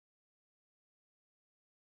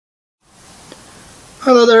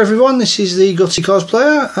Hello there everyone, this is the Gutsy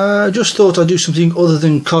Cosplayer. Just thought I'd do something other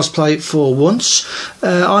than cosplay for once.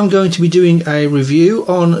 I'm going to be doing a review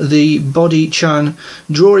on the Body-chan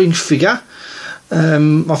drawing figure.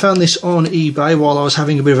 I found this on eBay while I was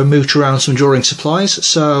having a bit of a mooch around some drawing supplies,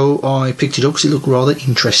 so I picked it up because it looked rather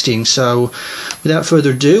interesting. So without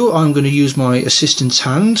further ado, I'm going to use my assistant's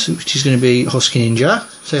hand, which is going to be Husky Ninja.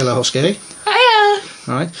 Say hello, Husky.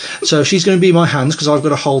 Right, so she's going to be my hands because I've got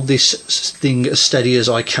to hold this thing as steady as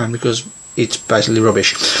I can because it's basically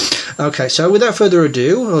rubbish. Okay, so without further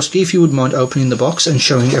ado, Husky, if you would mind opening the box and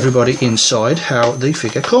showing everybody inside how the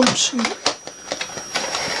figure comes.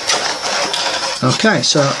 Okay,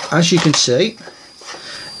 so as you can see,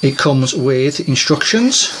 it comes with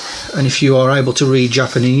instructions, and if you are able to read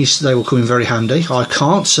Japanese, they will come in very handy. I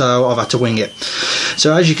can't, so I've had to wing it.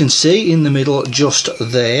 So as you can see, in the middle, just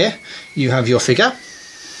there, you have your figure.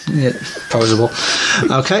 Yeah, poseable.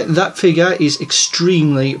 Okay, that figure is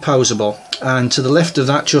extremely poseable, and to the left of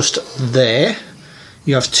that, just there,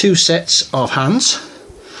 you have two sets of hands,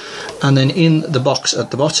 and then in the box at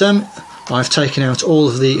the bottom, I've taken out all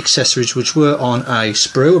of the accessories which were on a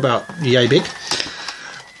sprue about yay big,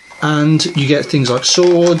 and you get things like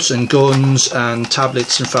swords and guns and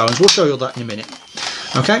tablets and phones. We'll show you all that in a minute.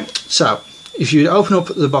 Okay, so if you open up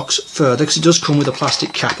the box further, because it does come with a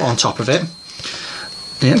plastic cap on top of it.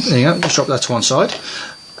 Yeah, there you go, just drop that to one side.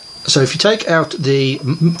 So if you take out the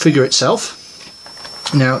figure itself,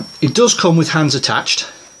 now it does come with hands attached.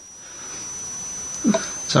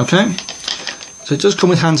 It's okay. So it does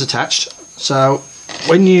come with hands attached. So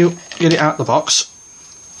when you get it out of the box,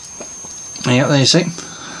 yeah, there you see.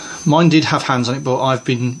 Mine did have hands on it, but I've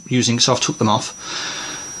been using it, so I've took them off.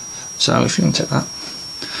 So if you can take that.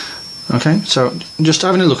 Okay, so just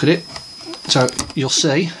having a look at it, so you'll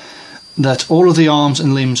see that all of the arms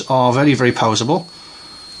and limbs are very, very poseable.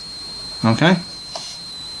 Okay.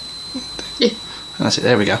 Yeah. That's it,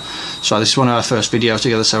 there we go. So this is one of our first videos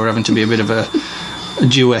together, so we're having to be a bit of a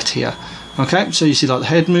duet here. Okay, so you see like the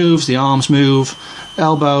head moves, the arms move,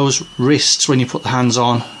 elbows, wrists when you put the hands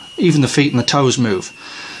on, even the feet and the toes move.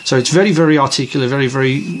 So it's very, very articulate, very,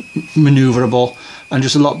 very manoeuvrable, and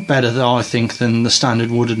just a lot better, I think, than the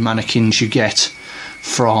standard wooden mannequins you get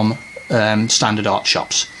from standard art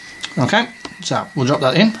shops. Okay, so we'll drop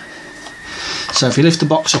that in. So if you lift the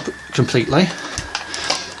box up completely,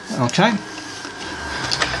 okay,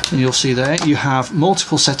 and you'll see there you have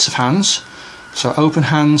multiple sets of hands. So open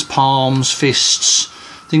hands, palms, fists,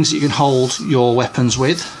 things that you can hold your weapons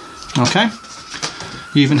with. Okay,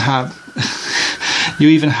 you even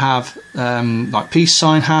have like peace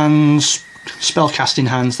sign hands, spell casting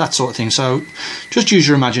hands, that sort of thing. So just use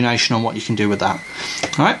your imagination on what you can do with that.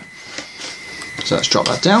 All right. So let's drop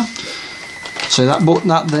that down. So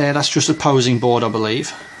that's just a posing board, I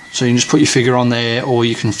believe. So you can just put your figure on there, or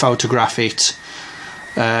you can photograph it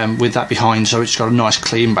with that behind, so it's got a nice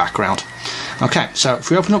clean background. Okay, so if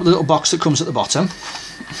we open up the little box that comes at the bottom,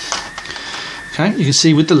 okay, you can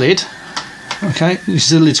see with the lid, okay, you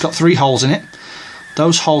see the lid's got 3 holes in it.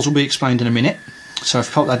 Those holes will be explained in a minute. So if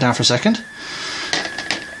you pop that down for a second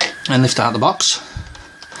and lift out the box,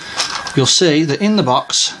 you'll see that in the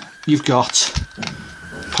box you've got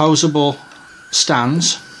poseable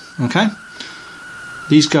stands. Okay,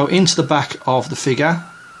 these go into the back of the figure,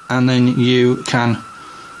 and then you can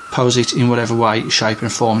pose it in whatever way, shape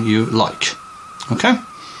and form you like. Okay,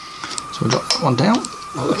 so we'll drop that one down.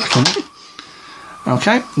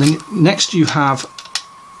 Okay, then next you have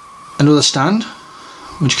another stand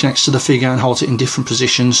which connects to the figure and holds it in different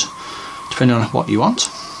positions depending on what you want.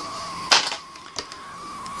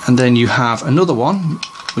 And then you have another one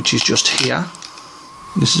which is just here.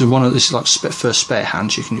 This is like for spare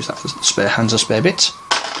hands. You can use that for spare hands or spare bits.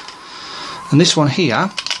 And this one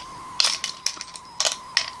here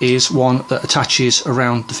is one that attaches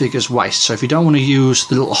around the figure's waist. So if you don't want to use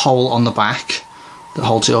the little hole on the back that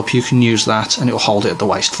holds it up, you can use that and it will hold it at the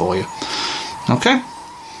waist for you. Okay.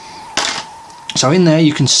 So in there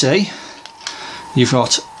you can see you've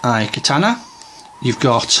got a katana, you've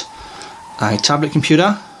got a tablet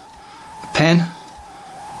computer, a pen,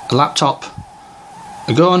 a laptop,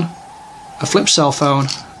 a gun, a flip cell phone,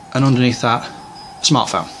 and underneath that, a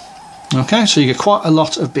smartphone. Okay, so you get quite a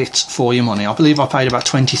lot of bits for your money. I believe I paid about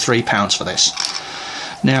 £23 for this.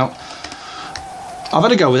 Now, I've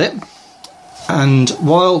had a go with it, and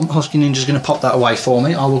while Husky Ninja's going to pop that away for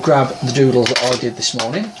me, I will grab the doodles that I did this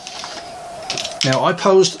morning. Now, I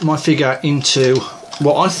posed my figure into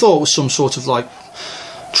what I thought was some sort of like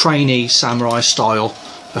trainee samurai style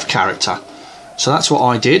of character. So that's what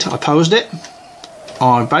I did. I posed it.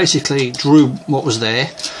 I basically drew what was there,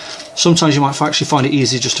 Sometimes you might actually find it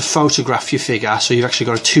easier just to photograph your figure, so you've actually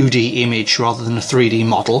got a 2D image rather than a 3D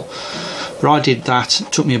model. But I did that,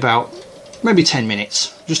 it took me about maybe 10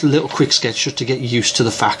 minutes, just a little quick sketch just to get used to the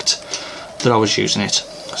fact that I was using it.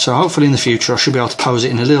 So hopefully in the future I should be able to pose it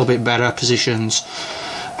in a little bit better positions,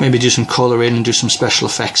 maybe do some colouring and do some special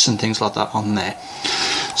effects and things like that on there.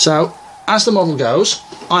 So as the model goes,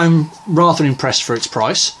 I'm rather impressed for its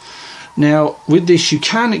price. Now with this you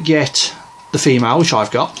can get the female, which I've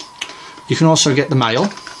got. You can also get the male,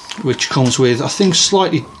 which comes with, I think,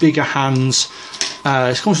 slightly bigger hands.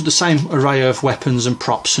 It comes with the same array of weapons and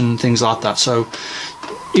props and things like that. So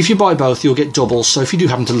if you buy both, you'll get doubles. So if you do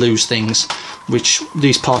happen to lose things, which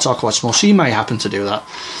these parts are quite small, so you may happen to do that,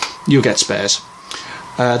 you'll get spares.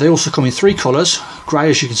 They also come in 3 colours,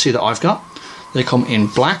 grey as you can see that I've got. They come in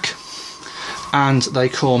black, and they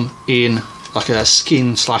come in like a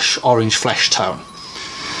skin / orange flesh tone.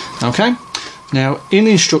 Okay. Now, in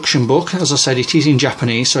the instruction book, as I said, it is in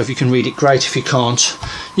Japanese, so if you can read it, great. If you can't,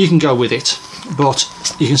 you can go with it. But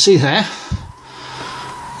you can see there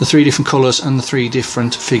the 3 different colours and the 3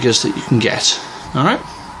 different figures that you can get. Alright?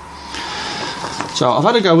 So I've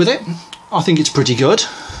had a go with it. I think it's pretty good.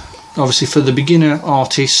 Obviously, for the beginner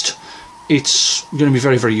artist, it's going to be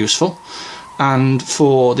very, very useful. And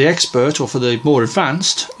for the expert, or for the more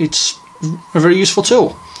advanced, it's a very useful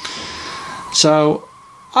tool. So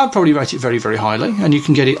I'd probably rate it very, very highly, and you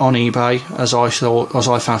can get it on eBay, as I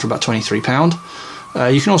found, for about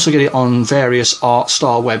 £23. You can also get it on various art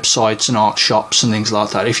style websites and art shops and things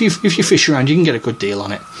like that. If you fish around, you can get a good deal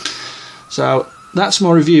on it. So that's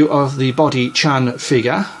my review of the Body Chan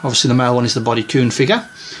figure. Obviously the male one is the Body Kun figure,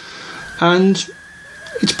 and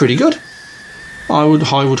it's pretty good. I would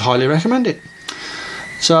highly recommend it.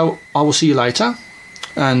 So I will see you later,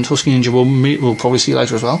 and Husky Ninja will probably see you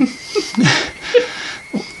later as well.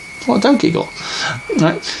 Well, don't giggle.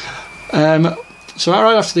 Right. So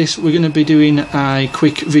right after this, we're going to be doing a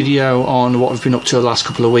quick video on what we've been up to the last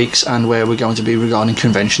couple of weeks and where we're going to be regarding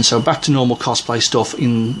convention. So back to normal cosplay stuff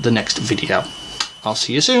in the next video. I'll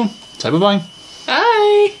see you soon. Say bye-bye.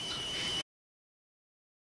 Bye.